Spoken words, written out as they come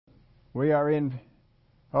We are in,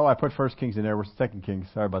 I put 1 Kings in there. We're 2 Kings.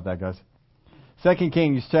 Sorry about that, guys. 2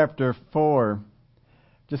 Kings chapter 4.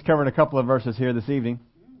 Just covering a couple of verses here this evening.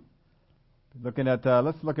 Looking at,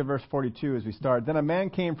 let's look at verse 42 as we start. Then a man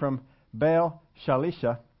came from Baal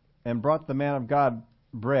Shalisha and brought the man of God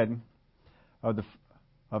bread of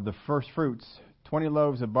the first fruits, 20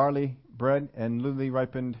 loaves of barley bread and newly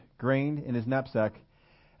ripened grain in his knapsack.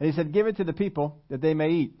 And he said, give it to the people that they may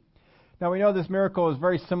eat. Now we know this miracle is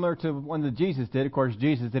very similar to one that Jesus did. Of course,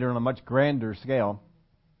 Jesus did it on a much grander scale.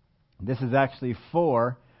 This is actually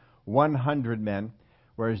for 100 men,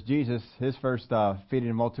 whereas Jesus, his first feeding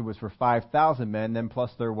the multitude was for 5,000 men, then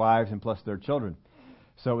plus their wives and plus their children.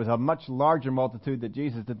 So it was a much larger multitude that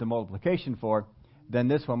Jesus did the multiplication for than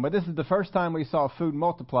this one. But this is the first time we saw food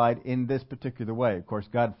multiplied in this particular way. Of course,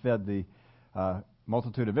 God fed the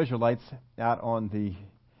multitude of Israelites out on the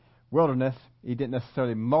wilderness. He didn't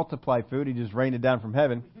necessarily multiply food. He just rained it down from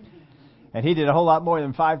heaven. And he did a whole lot more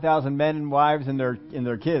than 5,000 men and wives and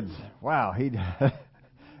their kids. Wow.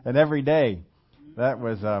 And every day. That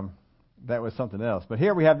was something else. But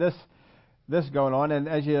here we have this going on. And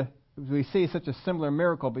as we see such a similar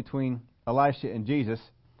miracle between Elisha and Jesus,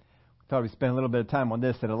 we thought we'd spend a little bit of time on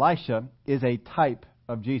this, that Elisha is a type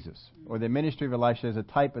of Jesus, or the ministry of Elisha is a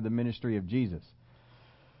type of the ministry of Jesus.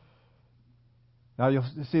 Now you'll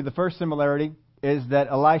see the first similarity is that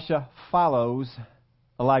Elisha follows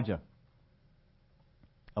Elijah.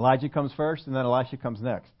 Elijah comes first and then Elisha comes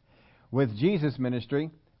next. With Jesus'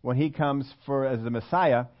 ministry, when he comes as the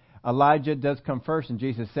Messiah, Elijah does come first, and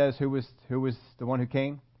Jesus says, who was the one who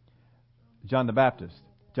came? John the Baptist.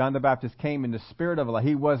 John the Baptist came in the spirit of Elijah.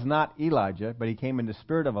 He was not Elijah, but he came in the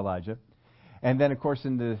spirit of Elijah. And then, of course,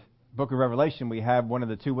 in the book of Revelation, we have one of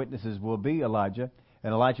the two witnesses will be Elijah,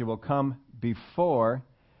 and Elijah will come before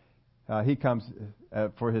he comes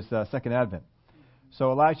for his second advent.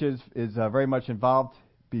 So Elijah is very much involved,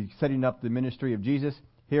 setting up the ministry of Jesus.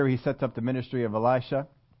 Here he sets up the ministry of Elisha.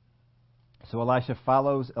 So Elisha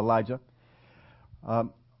follows Elijah.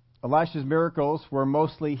 Elisha's miracles were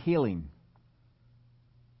mostly healing.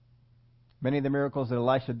 Many of the miracles that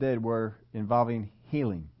Elisha did were involving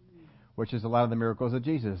healing, which is a lot of the miracles that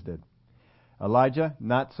Jesus did. Elijah,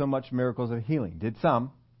 not so much miracles of healing. Did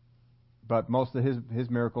some, but most of his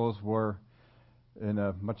miracles were in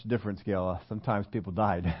a much different scale. Sometimes people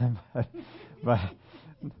died. but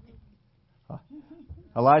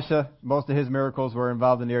Elisha, most of his miracles were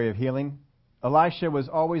involved in the area of healing. Elisha was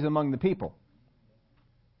always among the people,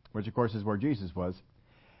 which of course is where Jesus was.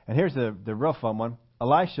 And here's the real fun one.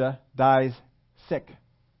 Elisha dies sick.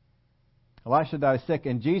 Elisha dies sick,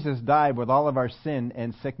 and Jesus died with all of our sin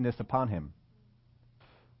and sickness upon him.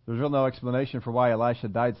 There's really no explanation for why Elisha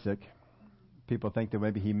died sick. People think that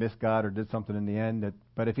maybe he missed God or did something in the end.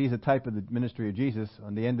 But if he's a type of the ministry of Jesus,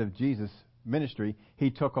 on the end of Jesus' ministry, he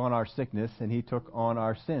took on our sickness and he took on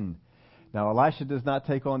our sin. Now, Elisha does not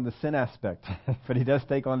take on the sin aspect, but he does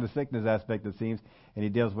take on the sickness aspect, it seems, and he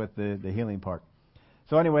deals with the healing part.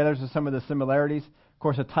 So anyway, there's some of the similarities. Of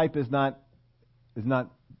course, a type is not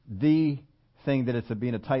the thing that it's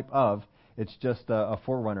being a type of. It's just a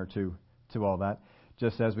forerunner to all that.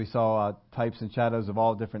 Just as we saw types and shadows of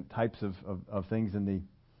all different types of things in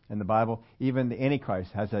the Bible. Even the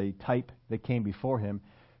Antichrist has a type that came before him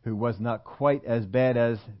who was not quite as bad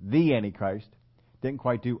as the Antichrist. Didn't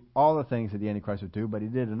quite do all the things that the Antichrist would do, but he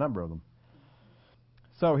did a number of them.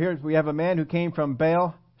 So here we have a man who came from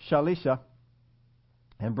Baal Shalisha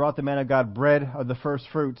and brought the man of God bread of the first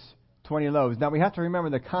fruits, 20 loaves. Now we have to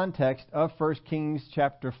remember the context of 1 Kings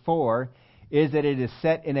chapter 4 is that it is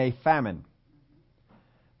set in a famine.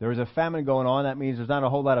 There is a famine going on. That means there's not a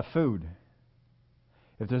whole lot of food.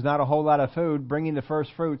 If there's not a whole lot of food, bringing the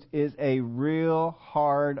first fruits is a real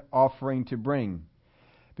hard offering to bring.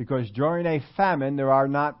 Because during a famine, there are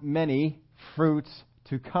not many fruits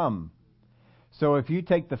to come. So if you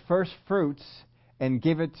take the first fruits and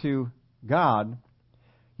give it to God,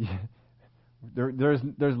 there's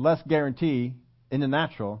less guarantee in the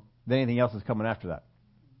natural than anything else is coming after that.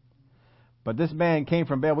 But this man came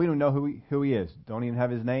from Baal. We don't know who he is. Don't even have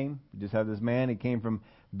his name. We just have this man. He came from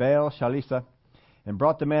Baal Shalisha and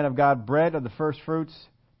brought the man of God bread of the first fruits,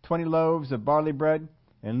 20 loaves of barley bread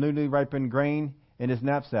and newly ripened grain in his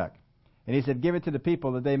knapsack. And he said, give it to the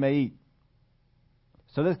people that they may eat.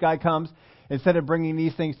 So this guy comes, instead of bringing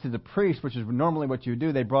these things to the priest, which is normally what you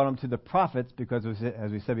do, they brought them to the prophets, because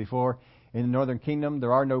as we said before, in the northern kingdom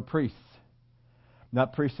there are no priests.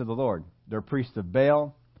 Not priests of the Lord. They're priests of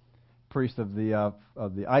Baal, priests of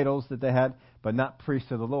the idols that they had, but not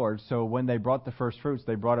priests of the Lord. So when they brought the first fruits,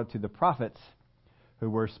 they brought it to the prophets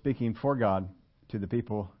who were speaking for God to the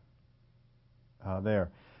people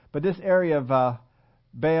there. But this area of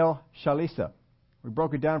Baal Shalisha, we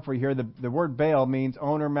broke it down for you here. The word Baal means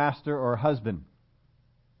owner, master, or husband.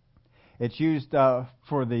 It's used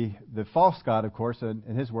for the false god, of course,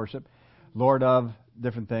 in his worship, lord of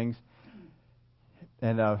different things.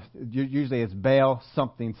 And usually it's Baal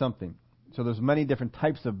something, something. So there's many different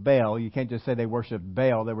types of Baal. You can't just say they worship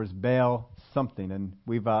Baal. There was Baal something. And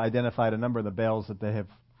we've identified a number of the Baals that they have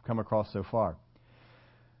come across so far.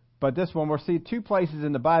 But this one, we'll see two places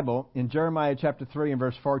in the Bible. In Jeremiah chapter 3 and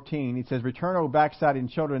verse 14, it says, "Return, O backsliding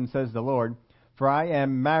children, says the Lord, for I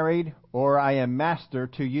am married, or I am master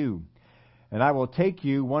to you. And I will take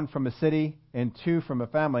you, one from a city and two from a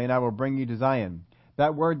family, and I will bring you to Zion."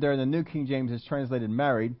 That word there in the New King James is translated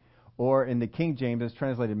married, or in the King James is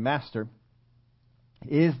translated master,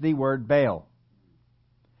 is the word Baal.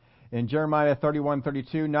 In Jeremiah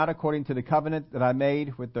 31:32, "Not according to the covenant that I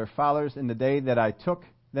made with their fathers in the day that I took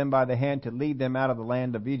them by the hand to lead them out of the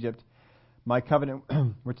land of Egypt, my covenant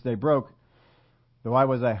which they broke, though I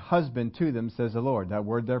was a husband to them, says the Lord." That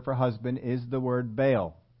word there for husband is the word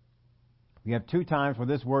Baal. We have two times where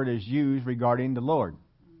this word is used regarding the Lord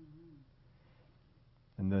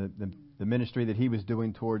and the ministry that he was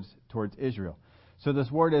doing towards Israel. So this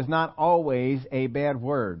word is not always a bad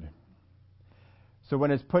word. So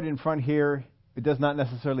when it's put in front here, it does not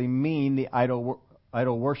necessarily mean the idol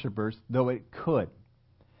worshippers, though it could.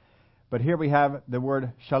 But here we have the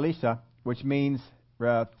word Shalisha, which means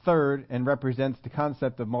third and represents the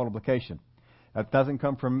concept of multiplication. That doesn't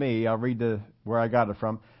come from me. I'll read where I got it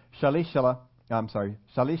from. Shalisha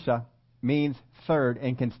means third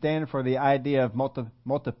and can stand for the idea of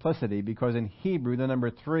multiplicity, because in Hebrew the number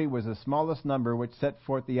 3 was the smallest number which set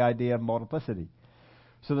forth the idea of multiplicity.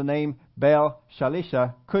 So the name Baal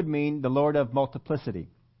Shalisha could mean the Lord of multiplicity,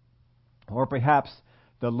 or perhaps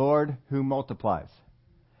the Lord who multiplies.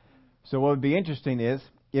 So what would be interesting is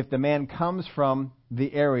if the man comes from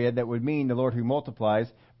the area that would mean the Lord who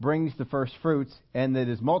multiplies, brings the first fruits, and that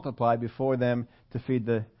is multiplied before them to feed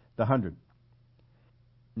the 100.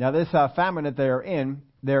 Now this famine that they're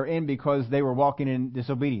in because they were walking in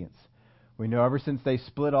disobedience. We know ever since they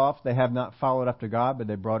split off, they have not followed up to God, but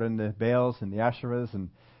they brought in the Baals and the Asherahs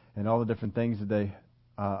and all the different things that they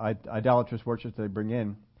idolatrous worship they bring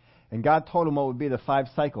in. And God told them what would be the 5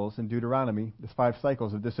 cycles in Deuteronomy, the 5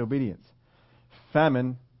 cycles of disobedience.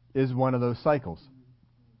 Famine is one of those cycles.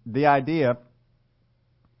 The idea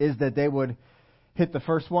is that they would hit the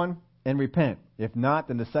first one and repent. If not,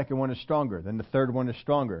 then the second one is stronger. Then the third one is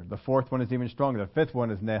stronger. The fourth one is even stronger. The fifth one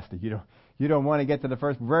is nasty. You don't want to get to the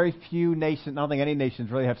first. Very few nations, I don't think any nations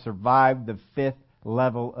really have survived the 5th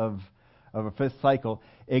level of a 5th cycle,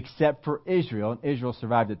 except for Israel. And Israel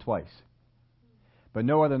survived it twice. But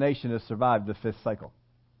no other nation has survived the 5th cycle.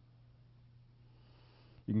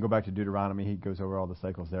 You can go back to Deuteronomy. He goes over all the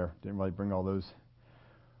cycles there. Didn't really bring all those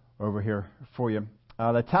over here for you.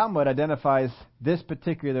 The Talmud identifies this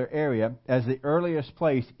particular area as the earliest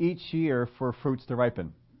place each year for fruits to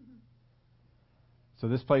ripen. So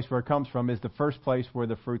this place where it comes from is the first place where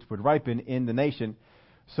the fruits would ripen in the nation.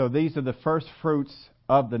 So these are the first fruits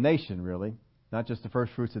of the nation, really. Not just the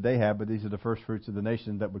first fruits that they have, but these are the first fruits of the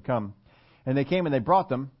nation that would come. And they came and they brought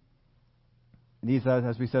them. These,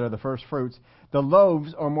 as we said, are the first fruits. The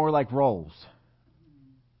loaves are more like rolls.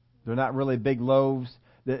 They're not really big loaves.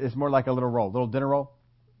 It's more like a little roll, little dinner roll.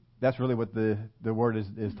 That's really what the word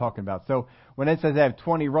is talking about. So when it says they have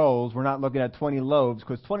 20 rolls, we're not looking at 20 loaves,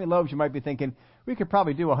 because 20 loaves, you might be thinking, we could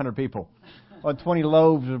probably do 100 people on 20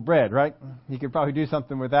 loaves of bread, right? You could probably do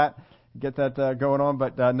something with that, get that going on.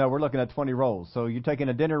 But no, we're looking at 20 rolls. So you're taking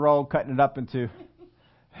a dinner roll, cutting it up into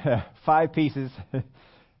 5 pieces,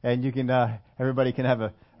 and you can everybody can have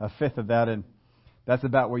a fifth of that, and that's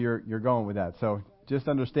about where you're going with that. So just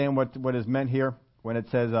understand what is meant here. When it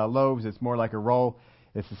says loaves, it's more like a roll.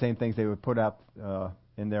 It's the same things they would put out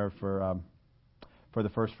in there for the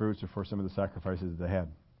first fruits or for some of the sacrifices that they had.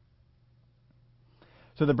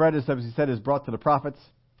 So the bread, as he said, is brought to the prophets.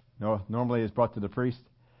 No, normally is brought to the priest.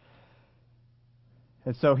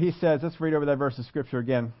 And so he says, let's read over that verse of Scripture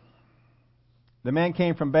again. The man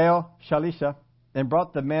came from Baal Shalisha and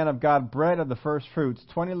brought the man of God bread of the first fruits,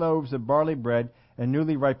 20 loaves of barley bread and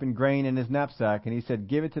newly ripened grain in his knapsack. And he said,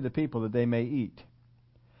 give it to the people that they may eat.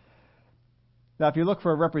 Now, if you look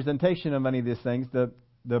for a representation of any of these things,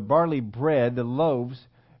 the barley bread, the loaves,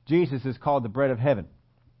 Jesus is called the bread of heaven.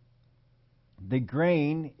 The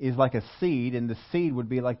grain is like a seed, and the seed would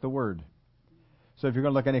be like the word. So if you're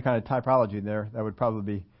going to look at any kind of typology in there, that would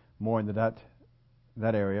probably be more into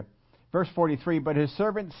that area. Verse 43, but his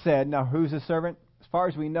servant said, now who's his servant? As far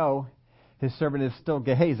as we know, his servant is still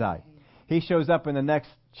Gehazi. He shows up in the next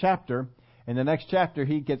chapter, In the next chapter,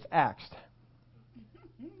 he gets axed.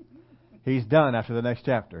 He's done after the next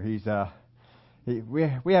chapter.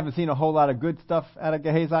 We haven't seen a whole lot of good stuff out of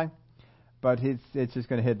Gehazi, but it's just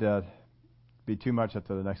going to be too much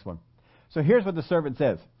after the next one. So here's what the servant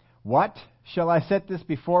says. What? Shall I set this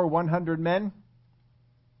before 100 men?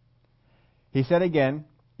 He said again,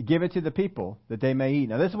 give it to the people that they may eat.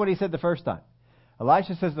 Now this is what he said the first time.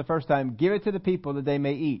 Elisha says the first time, give it to the people that they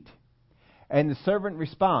may eat. And the servant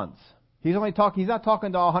responds. He's not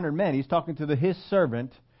talking to all 100 men. He's talking to his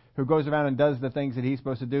servant who goes around and does the things that he's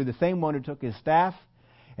supposed to do. The same one who took his staff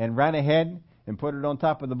and ran ahead and put it on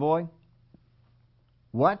top of the boy.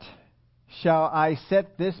 What? Shall I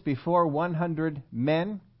set this before 100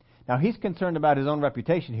 men? Now he's concerned about his own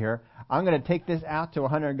reputation here. I'm going to take this out to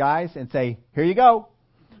 100 guys and say, here you go.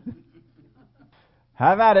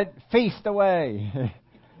 Have at it. Feast away.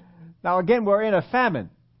 Now again, we're in a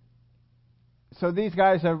famine. So these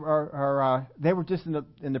guys are they were just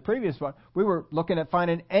in the previous one. We were looking at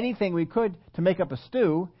finding anything we could to make up a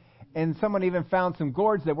stew. And someone even found some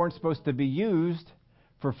gourds that weren't supposed to be used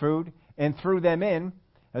for food and threw them in.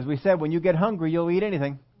 As we said, when you get hungry, you'll eat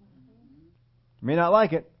anything. You may not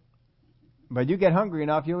like it, but you get hungry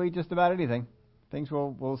enough, you'll eat just about anything. Things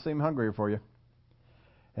will seem hungrier for you.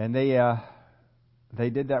 And they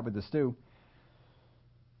did that with the stew.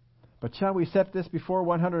 But shall we set this before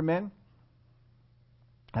 100 men?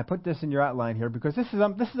 I put this in your outline here because this is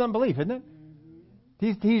unbelief, isn't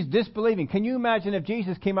it? He's disbelieving. Can you imagine if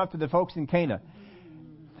Jesus came up to the folks in Cana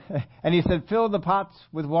and he said, fill the pots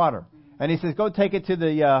with water. And he says, go take it to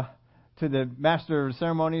the master of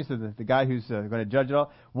ceremonies, to the guy who's going to judge it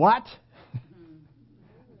all. What?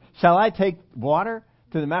 Shall I take water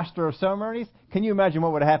to the master of ceremonies? Can you imagine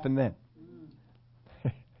what would happen then?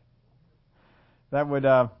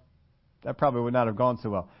 That probably would not have gone so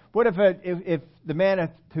well. What if the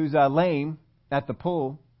man who's lame at the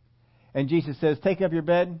pool, and Jesus says, take up your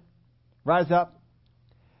bed, rise up,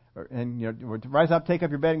 rise up, take up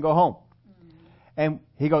your bed, and go home. And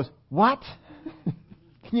he goes, what?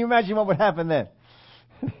 Can you imagine what would happen then?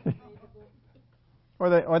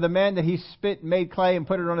 Or the man that he spit, made clay, and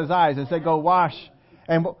put it on his eyes and said, go wash.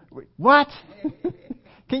 And what?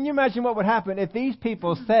 Can you imagine what would happen if these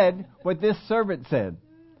people said what this servant said?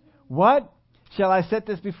 What? Shall I set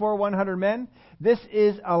this before 100 men? This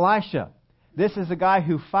is Elisha. This is the guy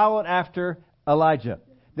who followed after Elijah.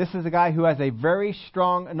 This is a guy who has a very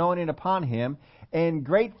strong anointing upon him, and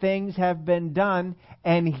great things have been done,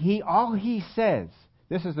 and all he says,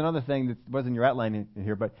 this is another thing that wasn't in your outline in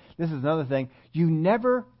here, but this is another thing.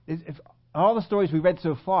 If all the stories we read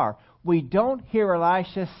so far, we don't hear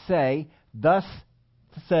Elisha say, thus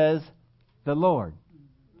says the Lord.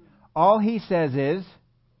 All he says is,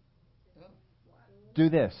 do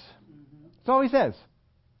this. That's all he says.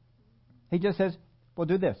 He just says, well,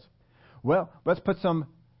 do this. Well, let's put some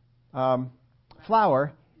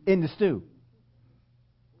flour in the stew.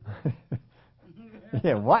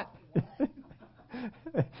 Yeah, what?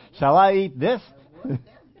 Shall I eat this?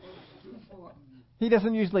 He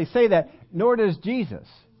doesn't usually say that, nor does Jesus.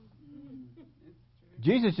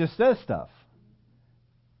 Jesus just says stuff.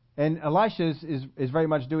 And Elisha is very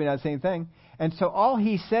much doing that same thing. And so all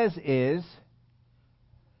he says is,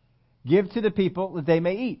 give to the people that they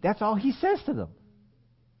may eat. That's all he says to them.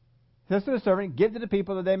 He says to the servant, give to the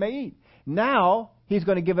people that they may eat. Now, he's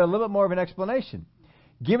going to give it a little bit more of an explanation.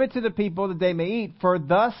 Give it to the people that they may eat, for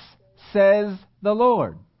thus says the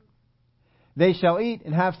Lord. They shall eat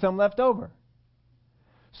and have some left over.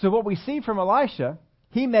 So what we see from Elisha,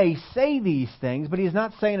 he may say these things, but he's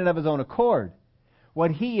not saying it of his own accord. What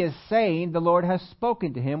he is saying, the Lord has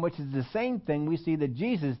spoken to him, which is the same thing we see that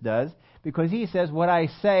Jesus does, because he says, what I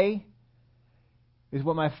say is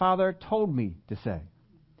what my Father told me to say.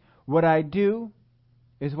 What I do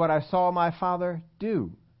is what I saw my Father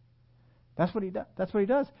do. That's what he does. That's what he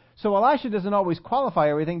does. So Elisha doesn't always qualify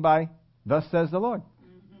everything by, thus says the Lord.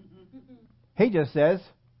 He just says,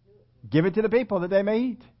 give it to the people that they may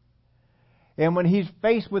eat. And when he's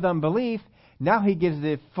faced with unbelief, now he gives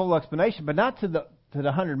the full explanation, but not to the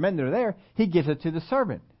 100 men that are there. He gives it to the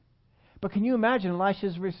servant. But can you imagine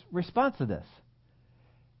Elisha's response to this?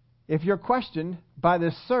 If you're questioned by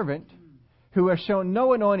this servant who has shown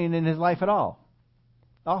no anointing in his life at all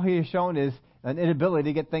he has shown is an inability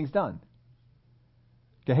to get things done.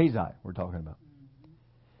 Gehazi, we're talking about.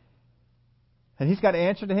 And he's got to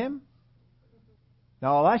answer to him.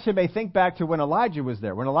 Now, Elisha may think back to when Elijah was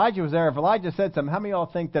there. When Elijah was there, if Elijah said something, how many of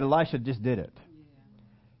y'all think that Elisha just did it?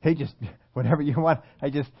 Yeah. He just, whatever you want,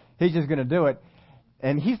 he's just going to do it.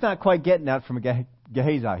 And he's not quite getting that from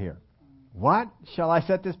Gehazi here. What? Shall I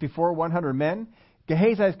set this before 100 men?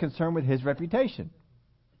 Gehazi is concerned with his reputation.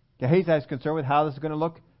 Gehazi is concerned with how this is going to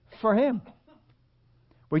look for him.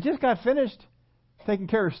 We just got finished taking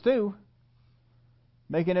care of stew,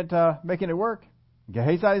 making it work.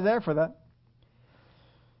 Gehazi is there for that.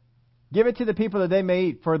 Give it to the people that they may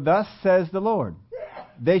eat, for thus says the Lord,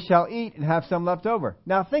 they shall eat and have some left over.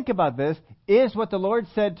 Now think about this. Is what the Lord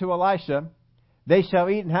said to Elisha, they shall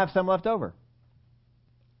eat and have some left over?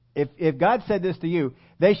 If God said this to you,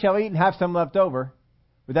 they shall eat and have some left over,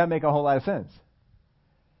 would that make a whole lot of sense?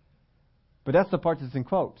 But that's the part that's in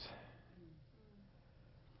quotes.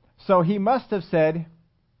 So he must have said,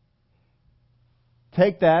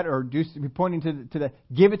 take that, or do pointing to the,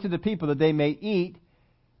 give it to the people that they may eat.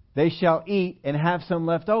 They shall eat and have some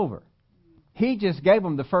left over. He just gave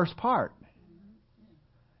them the first part.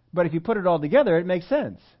 But if you put it all together, it makes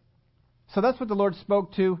sense. So that's what the Lord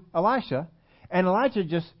spoke to Elisha. And Elisha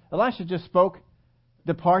just spoke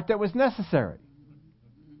the part that was necessary.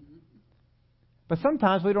 But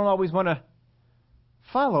sometimes we don't always want to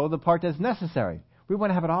follow the part that's necessary. We want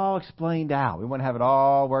to have it all explained out. We want to have it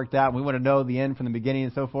all worked out. We want to know the end from the beginning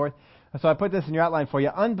and so forth. So I put this in your outline for you.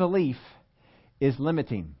 Unbelief is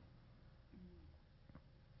limiting.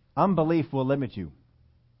 Unbelief will limit you.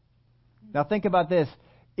 Now think about this.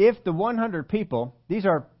 If the 100 people, these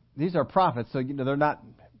are prophets, so they're not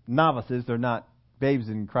novices, they're not babes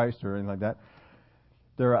in Christ or anything like that.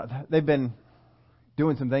 They've been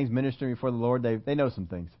doing some things, ministering before the Lord. They know some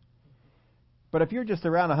things. But if you're just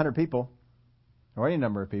around 100 people, or any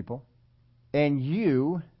number of people, and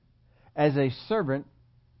you, as a servant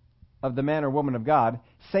of the man or woman of God,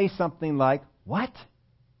 say something like, what?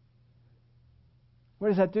 What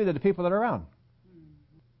does that do to the people that are around?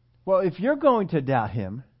 Well, if you're going to doubt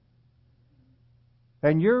Him,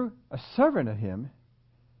 and you're a servant of Him,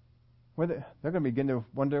 well, they're going to begin to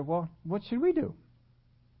wonder, well, what should we do?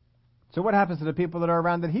 So what happens to the people that are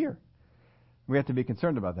around it here? We have to be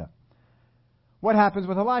concerned about that. What happens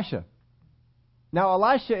with Elisha? Now,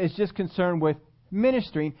 Elisha is just concerned with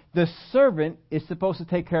ministering. The servant is supposed to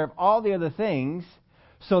take care of all the other things,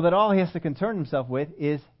 so that all he has to concern himself with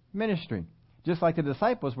is ministering. Just like the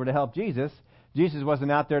disciples were to help Jesus. Jesus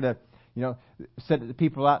wasn't out there to, set the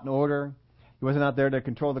people out in order. He wasn't out there to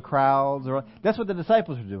control the crowds. That's what the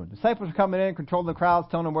disciples were doing. The disciples were coming in, controlling the crowds,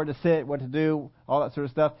 telling them where to sit, what to do, all that sort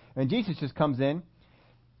of stuff. And Jesus just comes in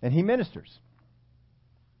and He ministers.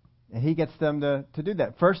 And He gets them to do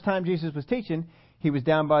that. First time Jesus was teaching, He was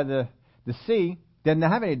down by the sea, didn't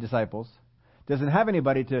have any disciples, doesn't have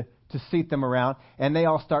anybody to seat them around, and they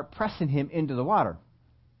all start pressing Him into the water.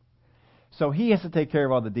 So He has to take care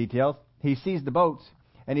of all the details. He sees the boats,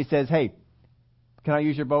 and He says, hey, can I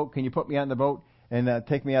use your boat? Can you put me out in the boat and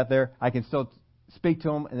take me out there? I can still speak to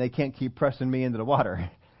them, and they can't keep pressing me into the water.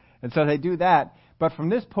 And so they do that. But from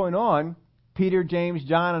this point on, Peter, James,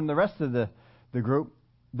 John, and the rest of the group,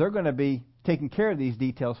 they're going to be taking care of these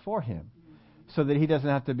details for Him, so that He doesn't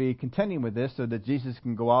have to be contending with this, so that Jesus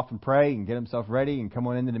can go off and pray and get himself ready and come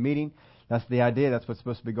on into the meeting. That's the idea. That's what's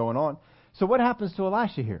supposed to be going on. So what happens to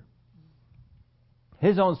Elisha here?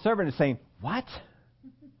 His own servant is saying, what?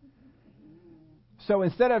 So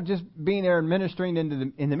instead of just being there and ministering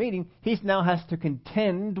in the meeting, he now has to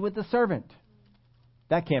contend with the servant.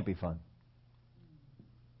 That can't be fun.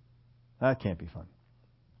 That can't be fun.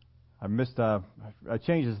 I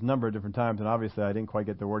changed this a number of different times, and obviously I didn't quite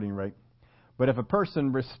get the wording right. But if a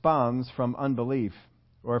person responds from unbelief,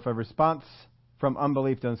 or if a response from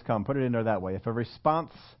unbelief does come, put it in there that way. If a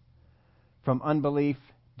response from unbelief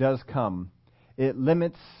does come, it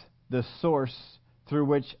limits the source through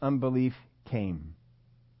which unbelief came.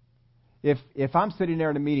 If I'm sitting there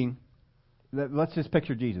in a meeting, let's just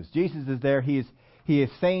picture Jesus. Jesus is there. He is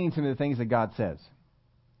saying some of the things that God says.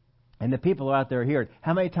 And the people are out there hear it.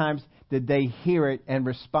 How many times did they hear it and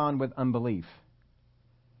respond with unbelief?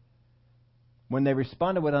 When they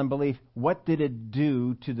responded with unbelief, what did it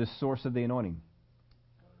do to the source of the anointing?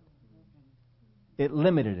 It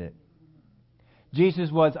limited it.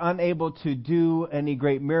 Jesus was unable to do any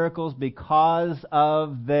great miracles because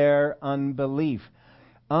of their unbelief.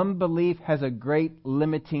 Unbelief has a great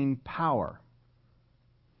limiting power.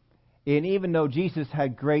 And even though Jesus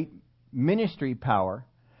had great ministry power,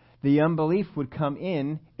 the unbelief would come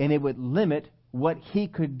in and it would limit what He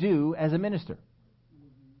could do as a minister.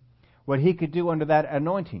 What He could do under that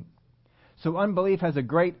anointing. So unbelief has a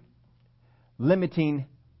great limiting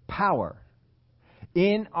power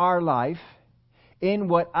in our life, in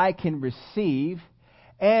what I can receive,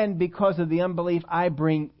 and because of the unbelief I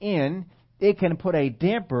bring in, it can put a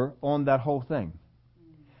damper on that whole thing.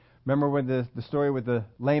 Remember when the story with the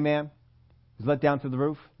lame man was let down through the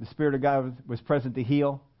roof? The Spirit of God was present to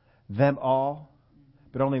heal them all.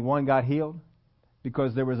 but only one got healed?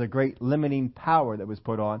 Because there was a great limiting power that was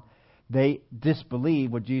put on. They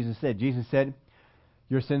disbelieved what Jesus said. Jesus said,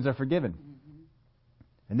 your sins are forgiven.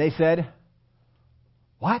 And they said,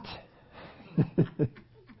 what?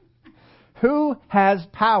 Who has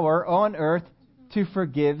power on earth to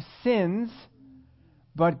forgive sins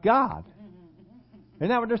but God? Isn't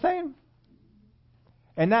that what they're saying?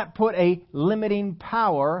 And that put a limiting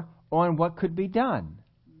power on what could be done.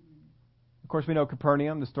 Of course, we know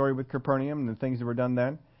Capernaum, the story with Capernaum and the things that were done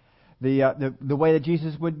then. The way that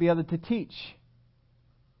Jesus would be able to teach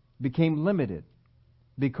became limited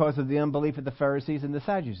because of the unbelief of the Pharisees and the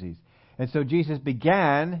Sadducees. And so Jesus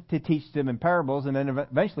began to teach them in parables, and then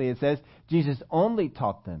eventually it says Jesus only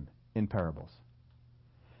taught them in parables.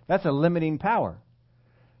 That's a limiting power.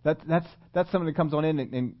 That's something that comes on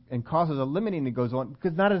in and causes a limiting that goes on,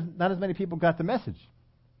 because not as many people got the message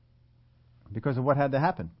because of what had to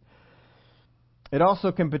happen. It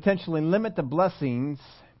also can potentially limit the blessings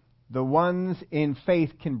the ones in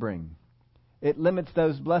faith can bring. It limits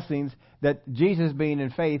those blessings that Jesus, being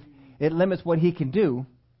in faith, it limits what he can do.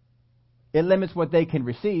 It limits what they can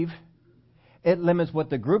receive. It limits what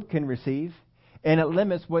the group can receive. And it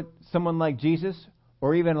limits what someone like Jesus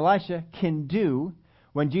or even Elisha can do.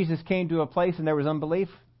 When Jesus came to a place and there was unbelief,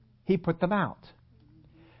 he put them out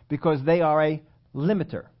because they are a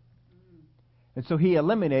limiter. And so he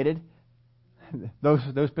eliminated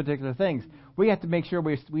those particular things. We have to make sure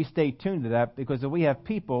we stay tuned to that, because if we have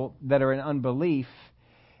people that are in unbelief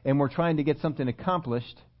and we're trying to get something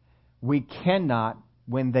accomplished, we cannot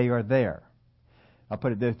when they are there. I'll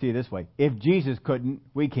put it to you this way. If Jesus couldn't,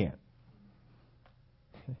 we can't.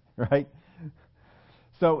 Right?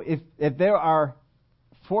 So if there are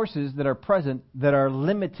forces that are present that are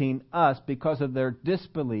limiting us because of their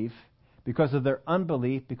disbelief, because of their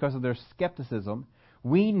unbelief, because of their skepticism,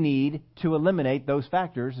 we need to eliminate those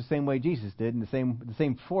factors the same way Jesus did, and the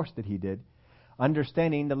same force that he did,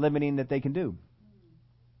 understanding the limiting that they can do.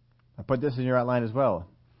 I put this in your outline as well.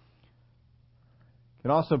 It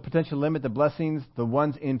can also potentially limit the blessings the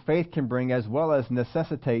ones in faith can bring, as well as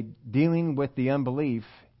necessitate dealing with the unbelief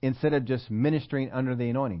instead of just ministering under the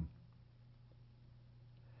anointing.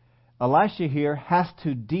 Elisha here has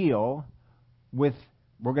to deal with,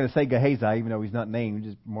 we're going to say Gehazi, even though he's not named,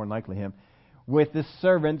 just more than likely him, with the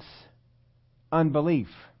servant's unbelief.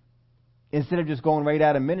 Instead of just going right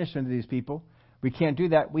out and ministering to these people, we can't do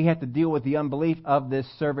that. We have to deal with the unbelief of this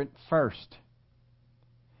servant first.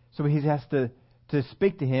 So he has to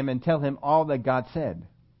speak to him and tell him all that God said.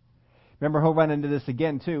 Remember, he'll run into this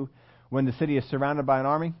again too, when the city is surrounded by an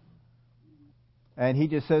army. And he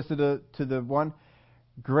just says to the one,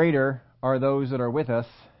 greater are those that are with us.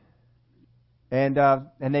 And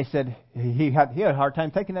they said he had a hard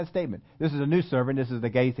time taking that statement. This is a new servant. This is the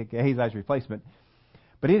Gehazi's replacement.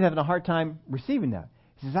 But he's having a hard time receiving that.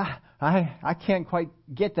 He says, I can't quite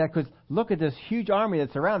get that, because look at this huge army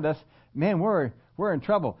that's around us. Man, we're in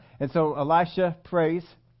trouble. And so Elisha prays,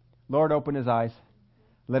 Lord, open his eyes.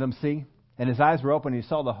 Let him see. And his eyes were open. And he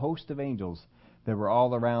saw the host of angels that were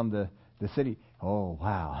all around the city. Oh,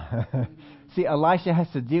 wow. See, Elisha has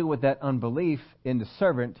to deal with that unbelief in the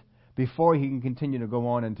servant before he can continue to go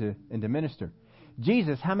on and to minister.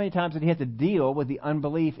 Jesus, how many times did he have to deal with the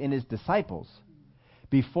unbelief in his disciples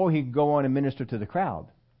before he could go on and minister to the crowd?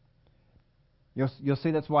 You'll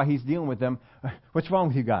see that's why he's dealing with them. What's wrong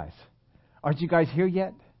with you guys? Aren't you guys here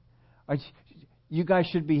yet? You guys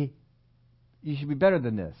should be better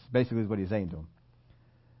than this, basically is what he's saying to them.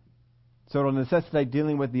 So it'll necessitate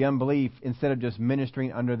dealing with the unbelief instead of just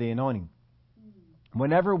ministering under the anointing.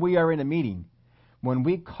 Whenever we are in a meeting, when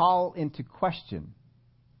we call into question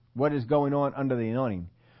what is going on under the anointing,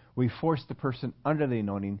 we force the person under the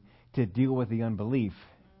anointing to deal with the unbelief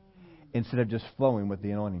instead of just flowing with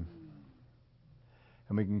the anointing.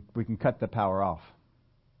 And we can cut the power off.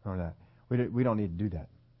 Remember that. We don't need to do that.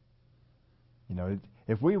 You know,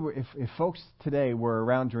 if folks today were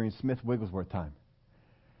around during Smith Wigglesworth time,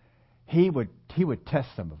 he would test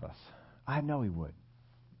some of us. I know he would.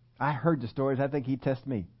 I heard the stories. I think he'd test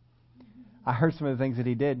me. I heard some of the things that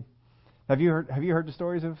he did. Have you heard the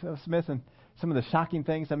stories of Smith and some of the shocking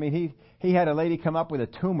things? I mean, he had a lady come up with a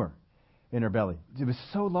tumor in her belly. It was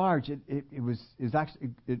so large,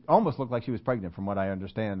 it almost looked like she was pregnant, from what I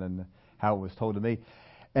understand and how it was told to me.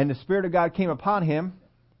 And the Spirit of God came upon him,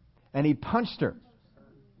 and he punched her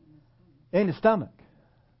in the stomach.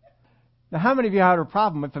 Now, how many of you had a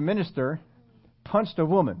problem if a minister punched a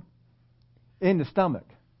woman in the stomach?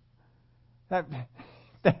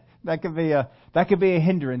 That could be a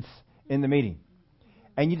hindrance in the meeting,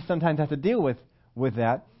 and you sometimes have to deal with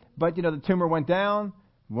that. But the tumor went down,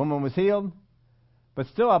 the woman was healed, But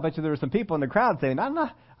still, I bet you there were some people in the crowd saying,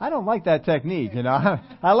 I don't like that technique.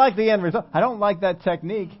 I like the end result. I don't like that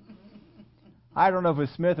technique. I don't know if it was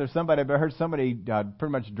Smith or somebody, but I heard somebody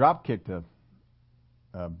pretty much drop kicked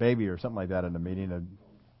a baby or something like that in a meeting.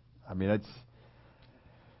 I mean, it's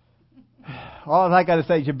all I got to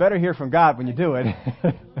say is you better hear from God when you do it.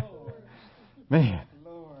 Man.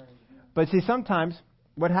 But see, sometimes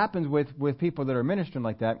what happens with people that are ministering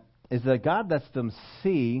like that is that God lets them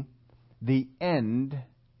see the end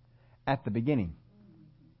at the beginning.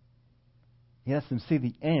 He lets them see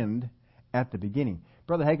the end at the beginning.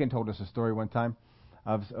 Brother Hagin told us a story one time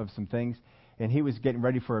of some things, and he was getting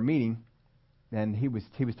ready for a meeting, and he was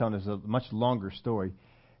telling us a much longer story,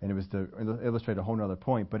 and it was to illustrate a whole other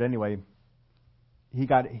point. But anyway,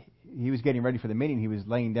 he was getting ready for the meeting. He was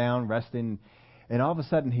laying down, resting, and all of a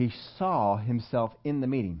sudden he saw himself in the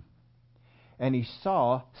meeting. And he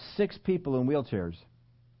saw 6 people in wheelchairs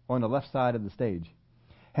on the left side of the stage.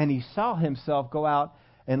 And he saw himself go out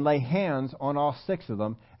and lay hands on all 6 of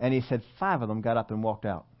them, and he said 5 of them got up and walked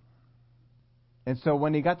out. And so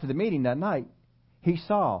when he got to the meeting that night, he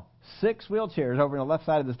saw 6 wheelchairs over on the left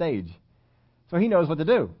side of the stage. So he knows what to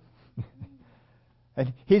do.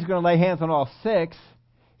 And he's going to lay hands on all 6,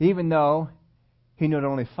 even though he knew that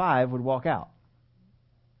only 5 would walk out.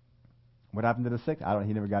 What happened to the 6?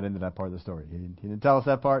 He never got into that part of the story. He didn't tell us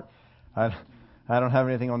that part. I don't have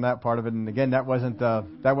anything on that part of it. And again, that wasn't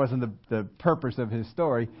the purpose of his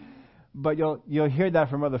story. But you'll hear that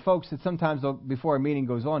from other folks that sometimes before a meeting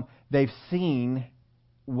goes on, they've seen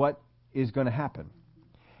what is going to happen.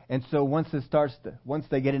 And so once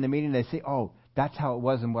they get in the meeting, they say, "Oh, that's how it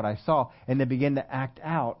was and what I saw," and they begin to act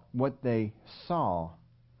out what they saw.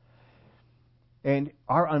 And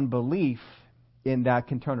our unbelief in that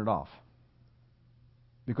can turn it off.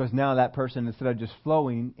 Because now that person, instead of just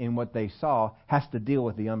flowing in what they saw, has to deal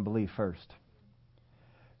with the unbelief first.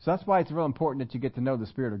 So that's why it's real important that you get to know the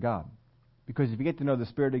Spirit of God. Because if you get to know the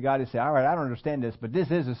Spirit of God, you say, all right, I don't understand this, but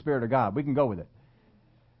this is the Spirit of God. We can go with it.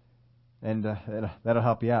 And that'll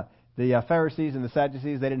help you out. The Pharisees and the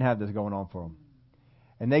Sadducees, they didn't have this going on for them.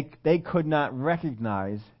 And they could not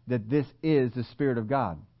recognize that this is the Spirit of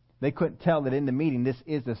God. They couldn't tell that in the meeting, this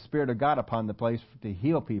is the Spirit of God upon the place to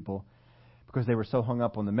heal people, because they were so hung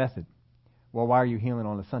up on the method. Well, why are you healing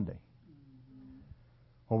on a Sunday?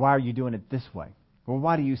 Well, why are you doing it this way? Well,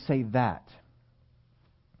 why do you say that?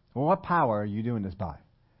 Well, what power are you doing this by?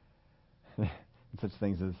 And such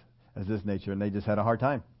things as this nature, and they just had a hard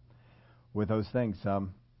time with those things. So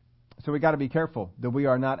we got to be careful that we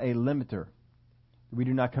are not a limiter. We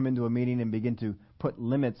do not come into a meeting and begin to put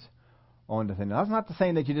limits on the thing. Now, that's not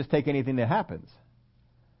saying that you just take anything that happens.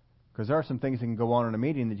 Because there are some things that can go on in a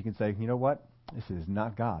meeting that you can say, you know what? This is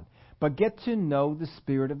not God. But get to know the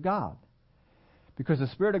Spirit of God. Because the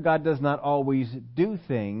Spirit of God does not always do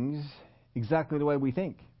things exactly the way we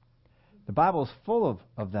think. The Bible is full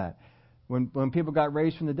of that. When people got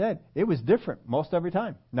raised from the dead, it was different most every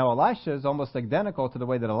time. Now, Elisha is almost identical to the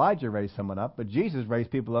way that Elijah raised someone up, but Jesus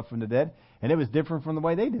raised people up from the dead, and it was different from the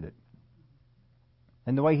way they did it.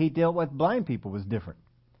 And the way he dealt with blind people was different.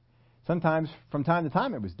 Sometimes, from time to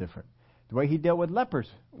time, it was different. The way he dealt with lepers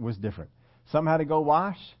was different. Some had to go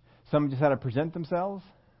wash. Some just had to present themselves.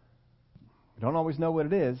 We don't always know what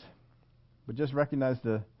it is, but just recognize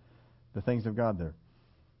the things of God there.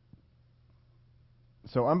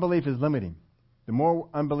 So unbelief is limiting. The more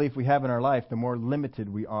unbelief we have in our life, the more limited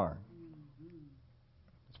we are.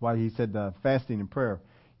 That's why he said fasting and prayer,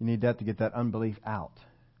 you need that to get that unbelief out.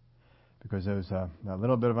 Because there's a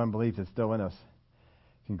little bit of unbelief that's still in us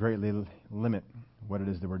can greatly limit what it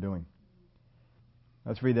is that we're doing.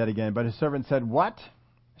 Let's read that again. But his servant said, "What?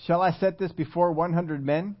 Shall I set this before 100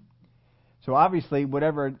 men?" So obviously,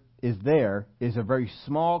 whatever is there is a very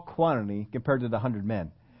small quantity compared to the 100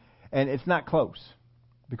 men. And it's not close,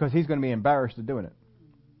 because he's going to be embarrassed of doing it.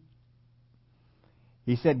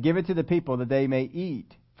 He said, "Give it to the people that they may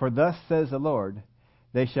eat. For thus says the Lord,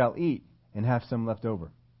 they shall eat and have some left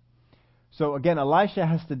over." So again, Elisha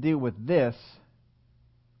has to deal with this,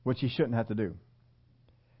 which he shouldn't have to do.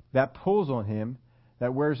 That pulls on him,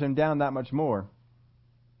 that wears him down that much more.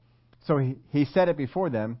 So he set it before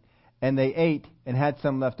them, and they ate and had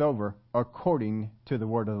some left over, according to the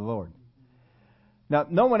word of the Lord. Now,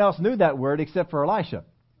 no one else knew that word except for Elisha.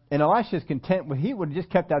 And Elisha's content, he would have just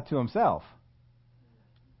kept that to himself.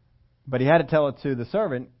 But he had to tell it to the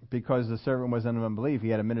servant, because the servant was in unbelief. He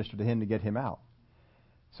had to minister to him to get him out.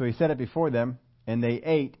 So he set it before them, and they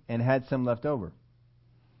ate and had some left over.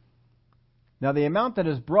 Now, the amount that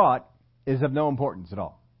is brought is of no importance at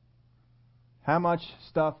all. How much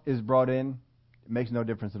stuff is brought in, it makes no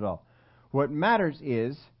difference at all. What matters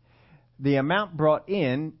is the amount brought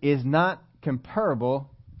in is not comparable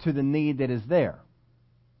to the need that is there.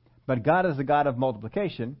 But God is a God of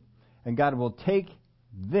multiplication, and God will take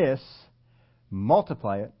this,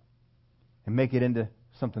 multiply it, and make it into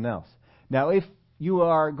something else. Now, if you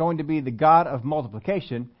are going to be the God of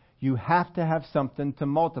multiplication, you have to have something to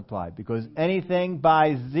multiply, because anything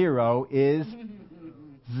by zero is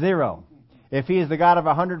zero. If He is the God of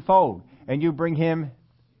 100-fold, and you bring Him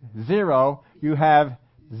zero, you have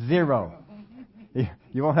zero.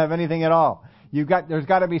 You won't have anything at all. There's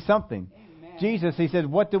got to be something. Amen. Jesus, He said,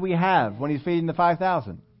 what do we have when He's feeding the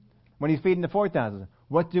 5,000? When He's feeding the 4,000?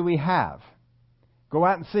 What do we have? Go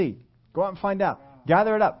out and see. Go out and find out.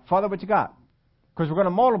 Gather it up. Father, what you got? Because we're going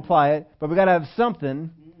to multiply it, but we've got to have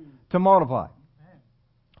something to multiply.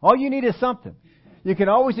 All you need is something. You can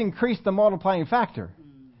always increase the multiplying factor,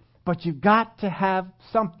 but you've got to have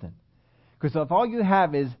something. Because if all you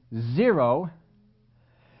have is zero,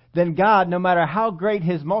 then God, no matter how great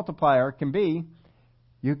His multiplier can be,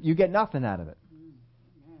 you get nothing out of it.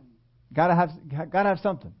 Got to have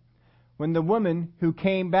something. When the woman who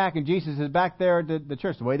came back, and Jesus is back there at the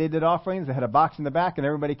church, the way they did offerings, they had a box in the back, and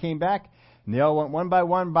everybody came back, and they all went one by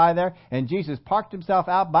one by there, and Jesus parked Himself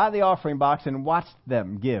out by the offering box and watched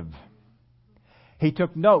them give. He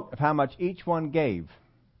took note of how much each one gave.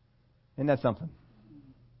 Isn't that something?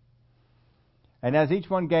 And as each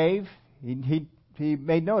one gave, he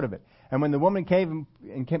made note of it. And when the woman came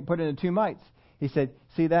and put in the 2 mites, He said,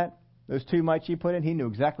 see that? Those 2 mites she put in? He knew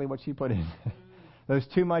exactly what she put in. Those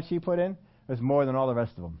 2 mites she put in was more than all the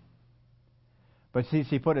rest of them. But see,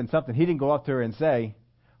 she put in something. He didn't go up to her and say,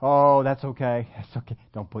 oh, that's okay. That's okay.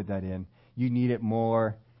 Don't put that in. You need it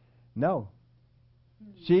more. No.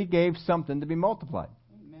 She gave something to be multiplied.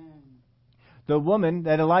 Amen. The woman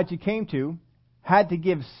that Elijah came to had to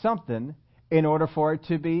give something in order for it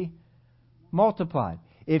to be multiplied.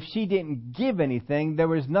 If she didn't give anything, there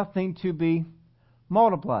was nothing to be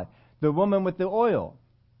multiplied. The woman with the oil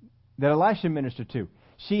that Elisha ministered to,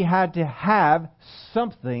 she had to have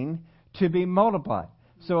something to be multiplied.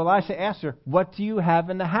 So Elisha asked her, what do you have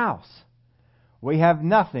in the house? We have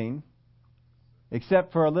nothing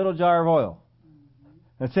except for a little jar of oil.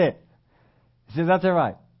 That's it. He says, that's all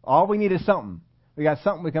right. All we need is something. We got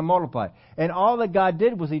something we can multiply. And all that God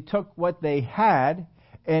did was He took what they had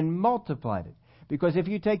and multiplied it. Because if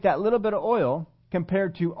you take that little bit of oil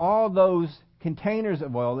compared to all those containers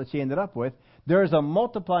of oil that she ended up with, there is a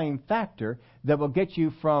multiplying factor that will get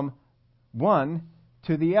you from one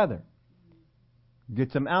to the other.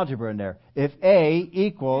 Get some algebra in there. If A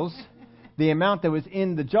equals the amount that was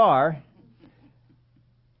in the jar,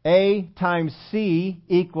 A times C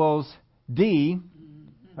equals D.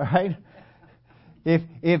 All right?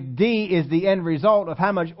 If D is the end result of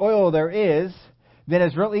how much oil there is, then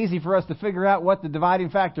it's real easy for us to figure out what the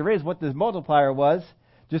dividing factor is, what the multiplier was,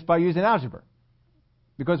 just by using algebra.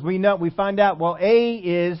 Because we find out, well, A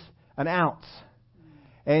is an ounce.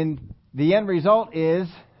 And the end result is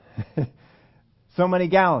so many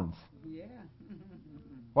gallons. Yeah.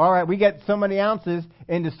 Well, all right, we get so many ounces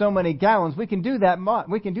into so many gallons. We can do that.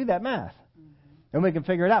 We can do that math, and we can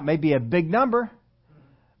figure it out. Maybe a big number,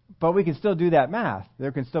 but we can still do that math.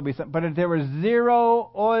 There can still be some. But if there was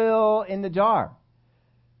zero oil in the jar,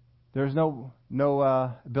 there's no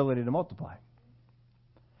ability to multiply.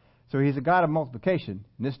 So He's a God of multiplication,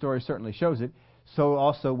 and this story certainly shows it. So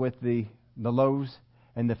also with the loaves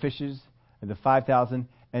and the fishes and the 5,000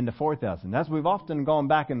 and the 4,000. As we've often gone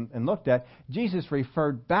back and looked at, Jesus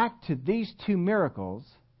referred back to these 2 miracles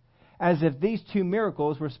as if these 2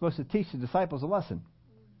 miracles were supposed to teach the disciples a lesson.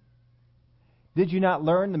 Did you not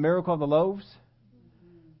learn the miracle of the loaves?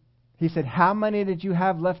 He said, how many did you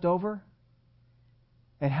have left over?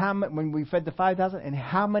 And when we fed the 5,000? And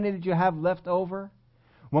how many did you have left over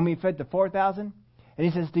when we fed the 4,000? And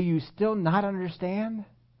He says, do you still not understand?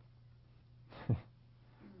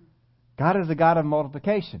 God is a God of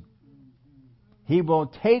multiplication. He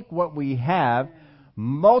will take what we have,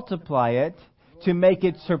 multiply it to make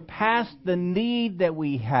it surpass the need that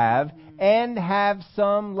we have and have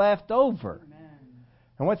some left over.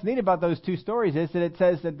 And what's neat about those 2 stories is that it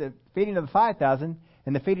says that the feeding of the 5,000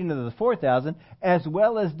 and the feeding of the 4,000, as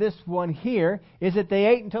well as this one here, is that they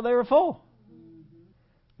ate until they were full.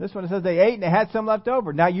 This one says they ate and they had some left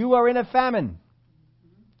over. Now you are in a famine.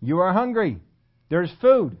 You are hungry. There's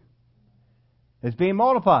food. It's being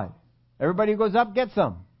multiplied. Everybody who goes up gets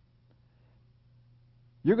some.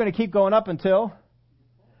 You're going to keep going up until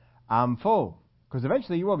I'm full. Because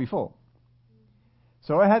eventually you will be full.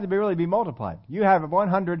 So it had to really be multiplied. You have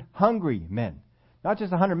 100 hungry men. Not just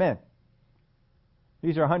 100 men.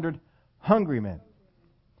 These are 100 hungry men.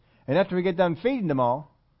 And after we get done feeding them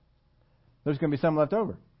all, There's going to be some left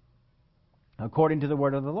over, according to the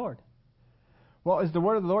word of the Lord. Well, is the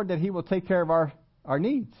word of the Lord that He will take care of our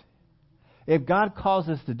needs? If God calls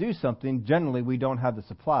us to do something, generally we don't have the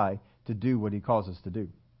supply to do what He calls us to do.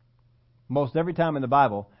 Most every time in the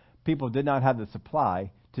Bible, people did not have the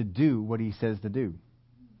supply to do what He says to do.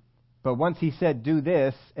 But once He said, do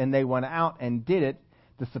this, and they went out and did it,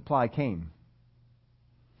 the supply came.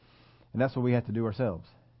 And that's what we have to do ourselves.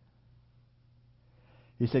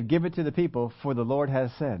 He said, give it to the people, for the Lord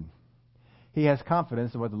has said. He has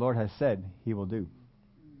confidence in what the Lord has said He will do.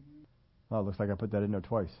 Well, it looks like I put that in there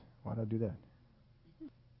twice. Why did I do that?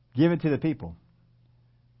 Give it to the people,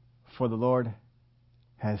 for the Lord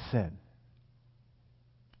has said.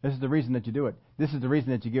 This is the reason that you do it. This is the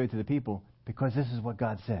reason that you give it to the people, because this is what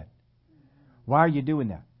God said. Why are you doing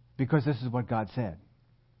that? Because this is what God said.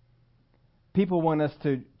 People want us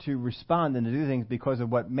to respond and to do things because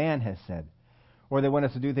of what man has said. Or they want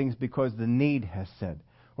us to do things because the need has said.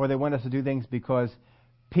 Or they want us to do things because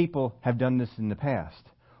people have done this in the past.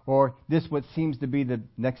 Or this what seems to be the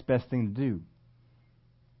next best thing to do.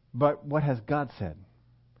 But what has God said?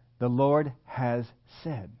 The Lord has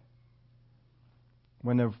said.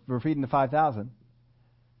 When they were feeding the 5,000,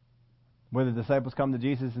 where the disciples come to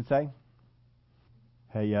Jesus and say,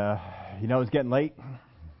 hey, it's getting late.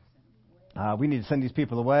 We need to send these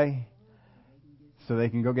people away so they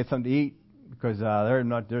can go get something to eat, because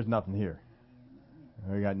there's nothing here.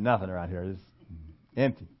 We got nothing around here. It's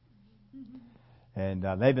empty. And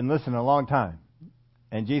they've been listening a long time.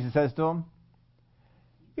 And Jesus says to them,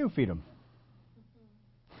 you feed them.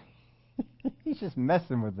 He's just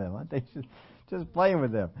messing with them, aren't they? Just playing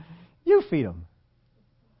with them. You feed them.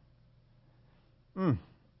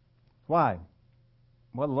 Why?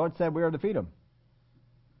 Well, the Lord said we are to feed them.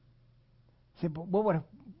 See, but what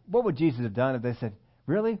would Jesus have done if they said,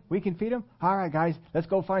 really? We can feed them? All right, guys, let's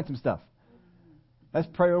go find some stuff. Let's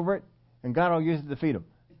pray over it, and God will use it to feed them.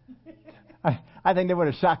 I think they would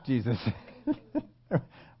have shocked Jesus.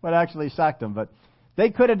 Would actually shocked them, but they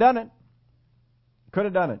could have done it. Could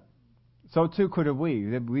have done it. So too could have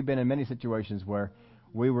we. We've been in many situations where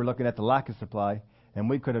we were looking at the lack of supply, and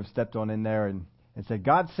we could have stepped on in there and said,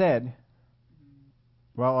 God said,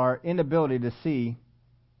 well, our inability to see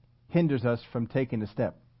hinders us from taking a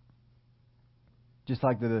step. Just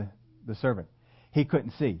like the servant. He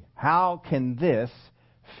couldn't see. How can this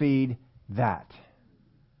feed that?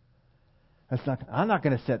 I'm not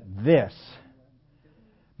going to set this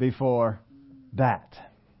before that.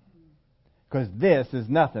 Because this is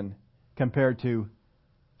nothing compared to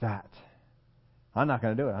that. I'm not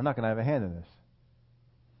going to do it. I'm not going to have a hand in this.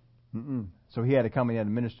 So he had to come and he had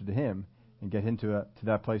to minister to him and get him to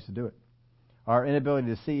that place to do it. Our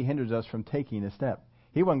inability to see hinders us from taking a step.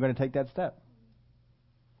 He wasn't going to take that step.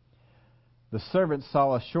 The servant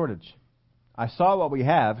saw a shortage. I saw what we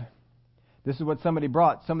have. This is what somebody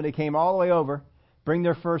brought. Somebody came all the way over, bring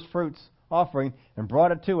their first fruits offering, and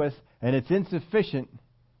brought it to us, and it's insufficient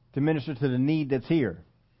to minister to the need that's here.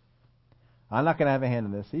 I'm not going to have a hand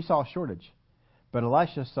in this. He saw a shortage. But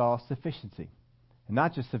Elisha saw sufficiency. And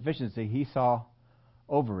not just sufficiency, he saw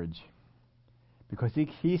overage. Because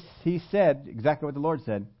he said exactly what the Lord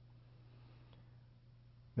said.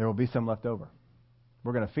 There will be some left over.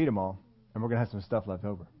 We're going to feed them all, and we're going to have some stuff left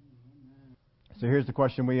over. So here's the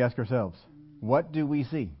question we ask ourselves. What do we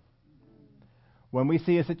see? When we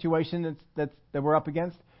see a situation that we're up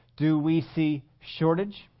against, do we see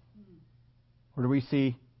shortage? Or do we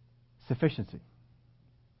see sufficiency?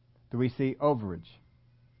 Do we see overage?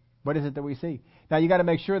 What is it that we see? Now you got to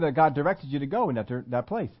make sure that God directed you to go in that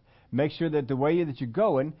place. Make sure that the way that you're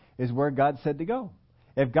going is where God said to go.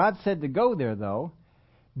 If God said to go there, though,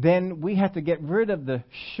 then we have to get rid of the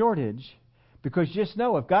shortage, because just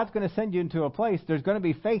know if God's going to send you into a place, there's going to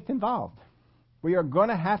be faith involved. We are going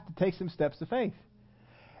to have to take some steps of faith.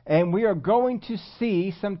 And we are going to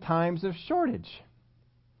see some times of shortage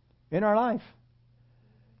in our life.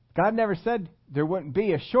 God never said there wouldn't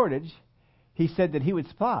be a shortage. He said that He would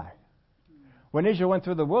supply. When Israel went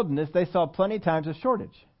through the wilderness, they saw plenty of times of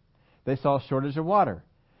shortage. They saw shortage of water.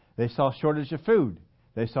 They saw shortage of food.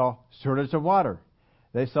 They saw shortage of water.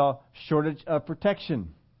 They saw shortage of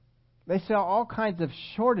protection. They saw all kinds of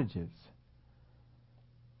shortages.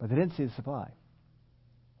 But they didn't see the supply.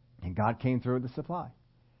 And God came through with the supply.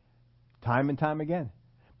 Time and time again.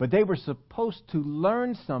 But they were supposed to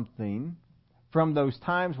learn something from those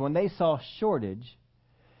times when they saw shortage,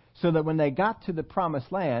 so that when they got to the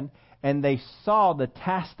promised land and they saw the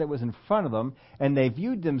task that was in front of them, and they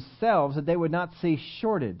viewed themselves, that they would not see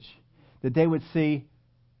shortage, that they would see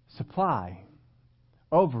supply,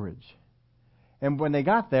 overage. And when they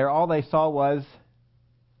got there, all they saw was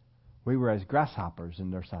We were as grasshoppers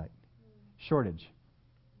in their sight. Shortage.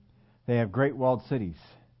 They have great walled cities,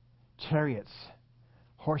 chariots,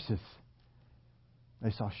 horses.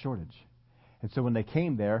 They saw shortage. And so when they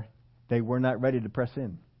came there, they were not ready to press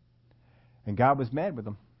in. And God was mad with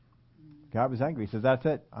them. God was angry. He says, that's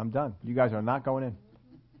it. I'm done. You guys are not going in.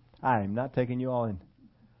 I am not taking you all in.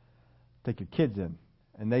 Take your kids in.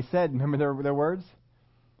 And they said, remember their words?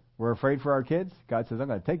 We're afraid for our kids. God says, I'm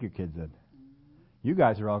going to take your kids in. You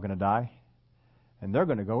guys are all going to die. And they're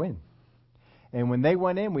going to go in. And when they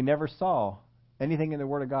went in, we never saw anything in the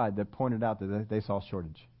Word of God that pointed out that they saw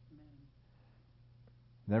shortage.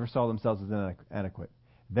 Never saw themselves as inadequate.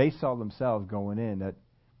 They saw themselves going in that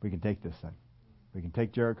we can take this thing. We can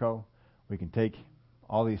take Jericho. We can take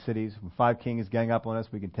all these cities. When 5 kings gang up on us,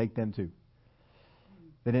 we can take them too.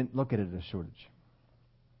 They didn't look at it as shortage.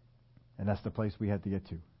 And that's the place we have to get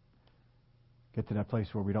to. Get to that place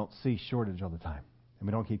where we don't see shortage all the time. And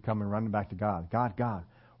we don't keep coming running back to God. God,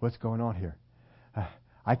 what's going on here?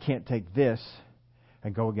 I can't take this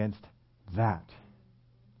and go against that.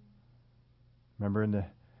 Remember in the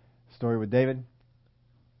story with David?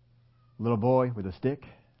 Little boy with a stick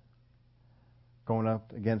going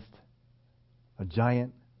up against a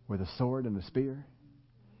giant with a sword and a spear.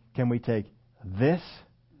 Can we take this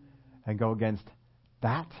and go against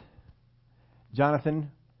that?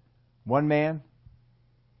 Jonathan, one man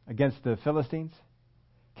against the Philistines.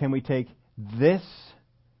 Can we take this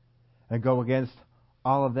and go against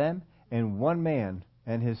all of them? And one man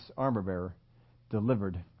and his armor bearer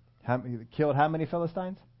killed how many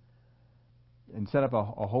Philistines? And set up a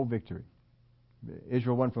whole victory.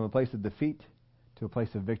 Israel went from a place of defeat to a place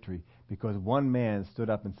of victory because one man stood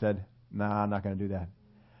up and said, I'm not going to do that.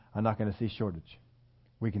 I'm not going to see shortage.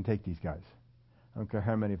 We can take these guys. I don't care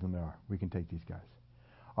how many of them there are. We can take these guys.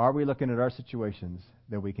 Are we looking at our situations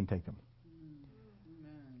that we can take them?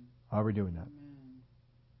 Amen. Are we doing that? Amen.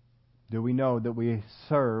 Do we know that we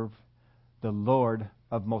serve the Lord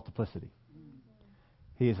of multiplicity?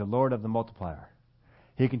 He is the Lord of the multiplier.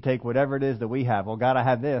 He can take whatever it is that we have. Well, God, I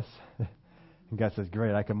have this. And God says,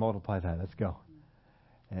 great, I can multiply that. Let's go.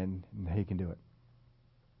 And He can do it.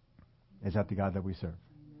 Is that the God that we serve?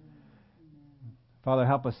 Amen. Father,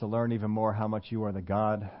 help us to learn even more how much You are the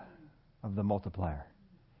God of the multiplier.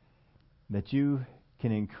 That You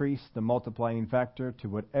can increase the multiplying factor to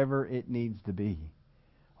whatever it needs to be.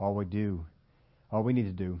 All we need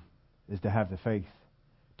to do is to have the faith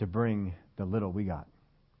to bring the little we got.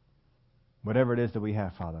 Whatever it is that we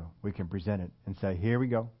have, Father, we can present it and say, here we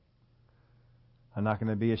go. I'm not going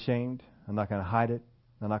to be ashamed. I'm not going to hide it.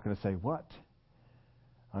 I'm not going to say, what?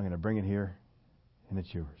 I'm going to bring it here, and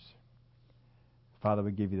it's Yours. Father,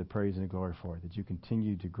 we give You the praise and the glory for it, that You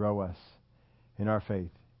continue to grow us in our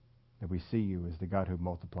faith, that we see You as the God who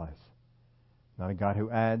multiplies, not a God who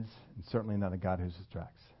adds, and certainly not a God who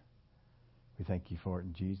subtracts. We thank You for it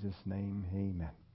in Jesus' name. Amen.